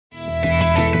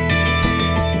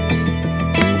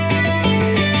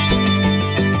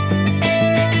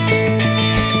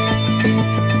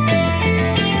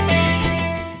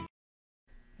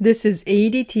This is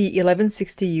ADT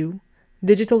 1160U,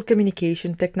 Digital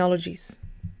Communication Technologies.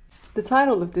 The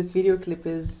title of this video clip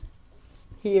is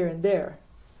Here and There.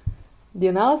 The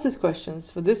analysis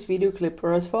questions for this video clip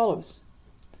are as follows.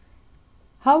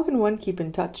 How can one keep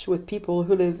in touch with people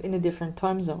who live in a different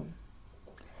time zone?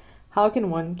 How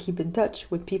can one keep in touch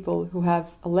with people who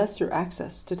have a lesser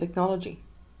access to technology?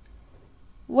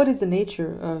 What is the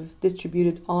nature of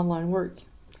distributed online work?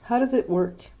 How does it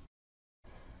work?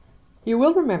 You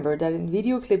will remember that in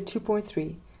video clip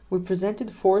 2.3, we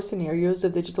presented 4 scenarios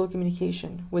of digital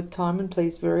communication with time and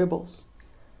place variables.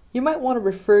 You might want to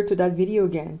refer to that video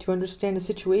again to understand the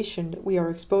situation that we are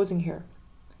exposing here.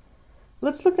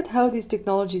 Let's look at how these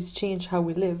technologies change how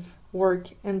we live, work,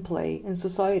 and play in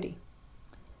society.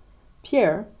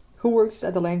 Pierre, who works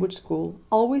at the language school,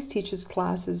 always teaches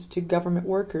classes to government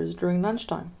workers during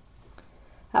lunchtime.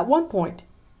 At one point,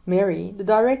 Mary, the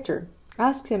director,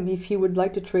 asked him if he would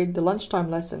like to trade the lunchtime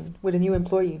lesson with a new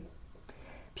employee.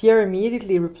 Pierre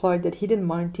immediately replied that he didn't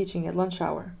mind teaching at lunch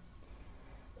hour.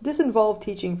 This involved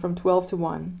teaching from 12 to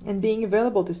 1 and being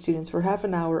available to students for half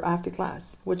an hour after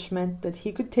class, which meant that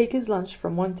he could take his lunch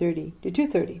from 1:30 to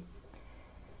 2:30.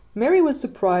 Mary was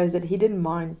surprised that he didn't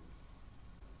mind.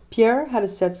 Pierre had a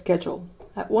set schedule.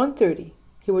 At 1:30,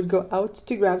 he would go out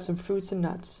to grab some fruits and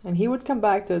nuts, and he would come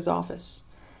back to his office.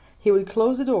 He would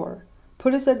close the door,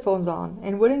 put his headphones on,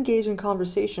 and would engage in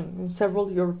conversation in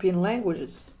several European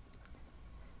languages.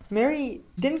 Mary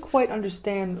didn't quite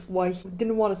understand why he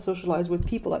didn't want to socialize with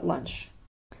people at lunch.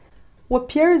 What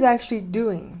Pierre is actually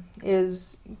doing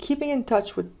is keeping in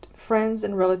touch with friends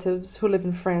and relatives who live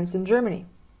in France and Germany.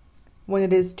 When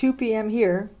it is 2 p.m.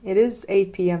 here, it is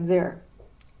 8 p.m. there.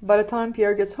 By the time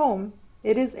Pierre gets home,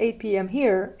 it is 8 p.m.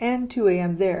 here and 2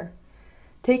 a.m. there.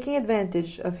 Taking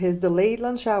advantage of his delayed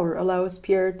lunch hour allows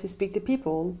Pierre to speak to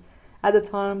people at the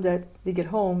time that they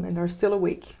get home and are still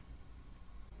awake.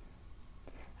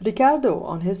 Ricardo,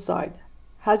 on his side,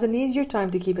 has an easier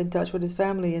time to keep in touch with his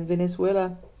family in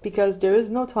Venezuela because there is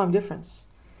no time difference.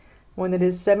 When it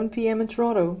is 7 p.m. in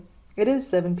Toronto, it is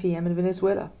 7 p.m. in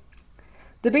Venezuela.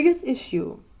 The biggest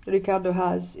issue Ricardo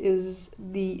has is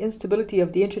the instability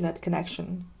of the internet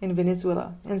connection in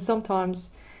Venezuela, and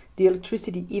sometimes the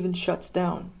electricity even shuts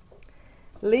down.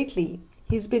 Lately,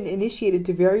 he's been initiated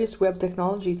to various web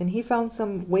technologies, and he found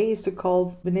some ways to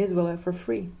call Venezuela for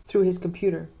free through his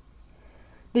computer.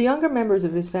 The younger members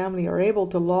of his family are able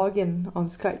to log in on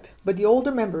Skype, but the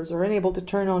older members are unable to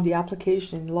turn on the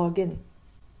application and log in.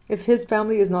 If his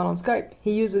family is not on Skype,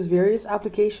 he uses various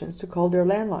applications to call their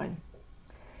landline.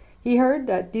 He heard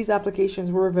that these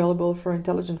applications were available for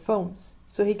intelligent phones,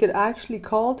 so he could actually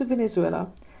call to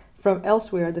Venezuela from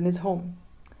elsewhere than his home.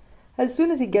 As soon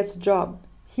as he gets a job,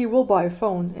 he will buy a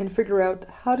phone and figure out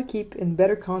how to keep in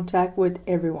better contact with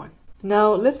everyone.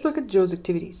 Now let's look at Joe's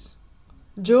activities.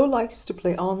 Joe likes to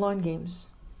play online games.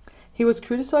 He was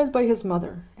criticized by his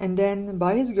mother and then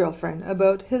by his girlfriend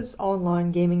about his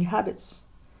online gaming habits.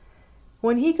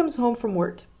 When he comes home from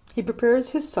work, he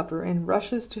prepares his supper and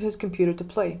rushes to his computer to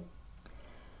play.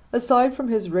 Aside from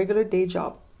his regular day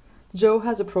job, Joe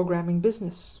has a programming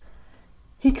business.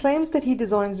 He claims that he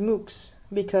designs MOOCs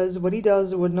because what he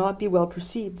does would not be well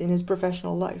perceived in his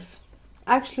professional life.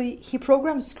 Actually, he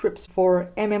programs scripts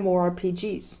for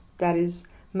MMORPGs, that is,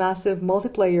 massive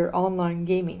multiplayer online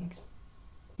gaming.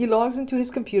 He logs into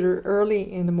his computer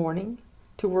early in the morning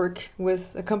to work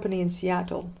with a company in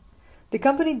Seattle. The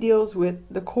company deals with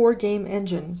the core game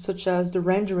engine, such as the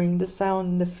rendering, the sound,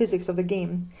 and the physics of the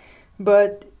game,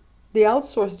 but they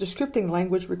outsource the scripting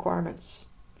language requirements.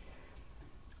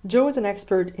 Joe is an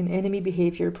expert in enemy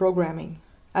behavior programming.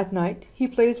 At night, he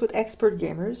plays with expert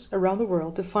gamers around the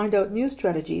world to find out new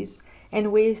strategies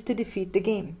and ways to defeat the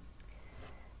game.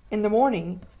 In the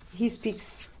morning, he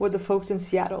speaks with the folks in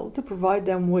Seattle to provide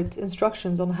them with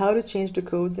instructions on how to change the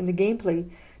codes in the gameplay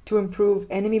to improve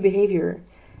enemy behavior,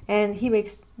 and he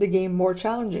makes the game more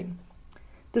challenging.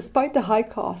 Despite the high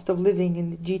cost of living in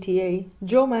the GTA,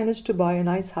 Joe managed to buy a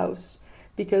nice house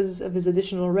because of his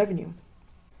additional revenue.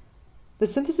 The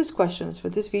synthesis questions for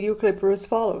this video clip are as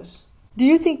follows. Do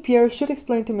you think Pierre should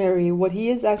explain to Mary what he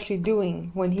is actually doing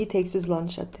when he takes his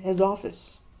lunch at his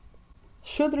office?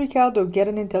 Should Ricardo get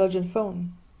an intelligent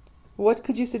phone? What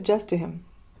could you suggest to him?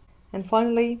 And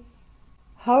finally,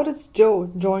 how does Joe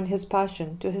join his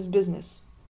passion to his business?